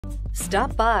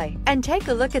Stop by and take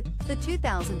a look at the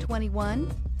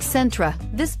 2021 Sentra.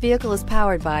 This vehicle is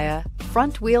powered by a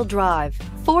front-wheel drive,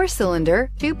 4-cylinder,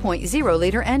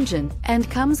 2.0-liter engine and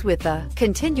comes with a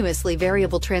continuously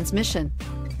variable transmission.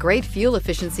 Great fuel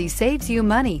efficiency saves you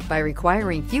money by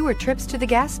requiring fewer trips to the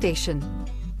gas station.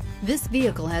 This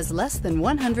vehicle has less than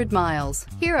 100 miles.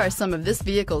 Here are some of this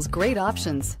vehicle's great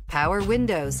options: power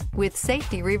windows with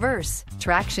safety reverse,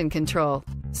 traction control,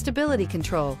 stability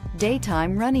control,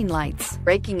 daytime running lights,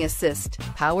 braking assist,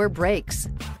 power brakes.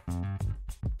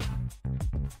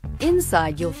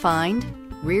 Inside you'll find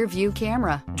rear view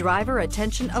camera, driver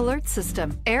attention alert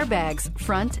system, airbags,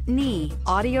 front knee,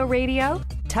 audio radio,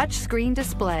 touch screen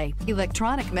display,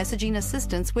 electronic messaging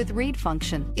assistance with read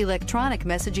function, electronic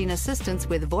messaging assistance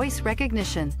with voice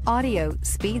recognition, audio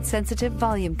speed sensitive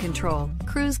volume control,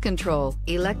 cruise control,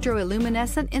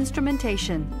 electroluminescent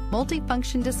instrumentation,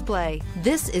 multifunction display.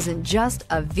 This isn't just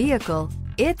a vehicle,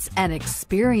 it's an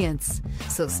experience.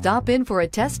 So stop in for a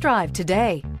test drive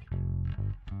today.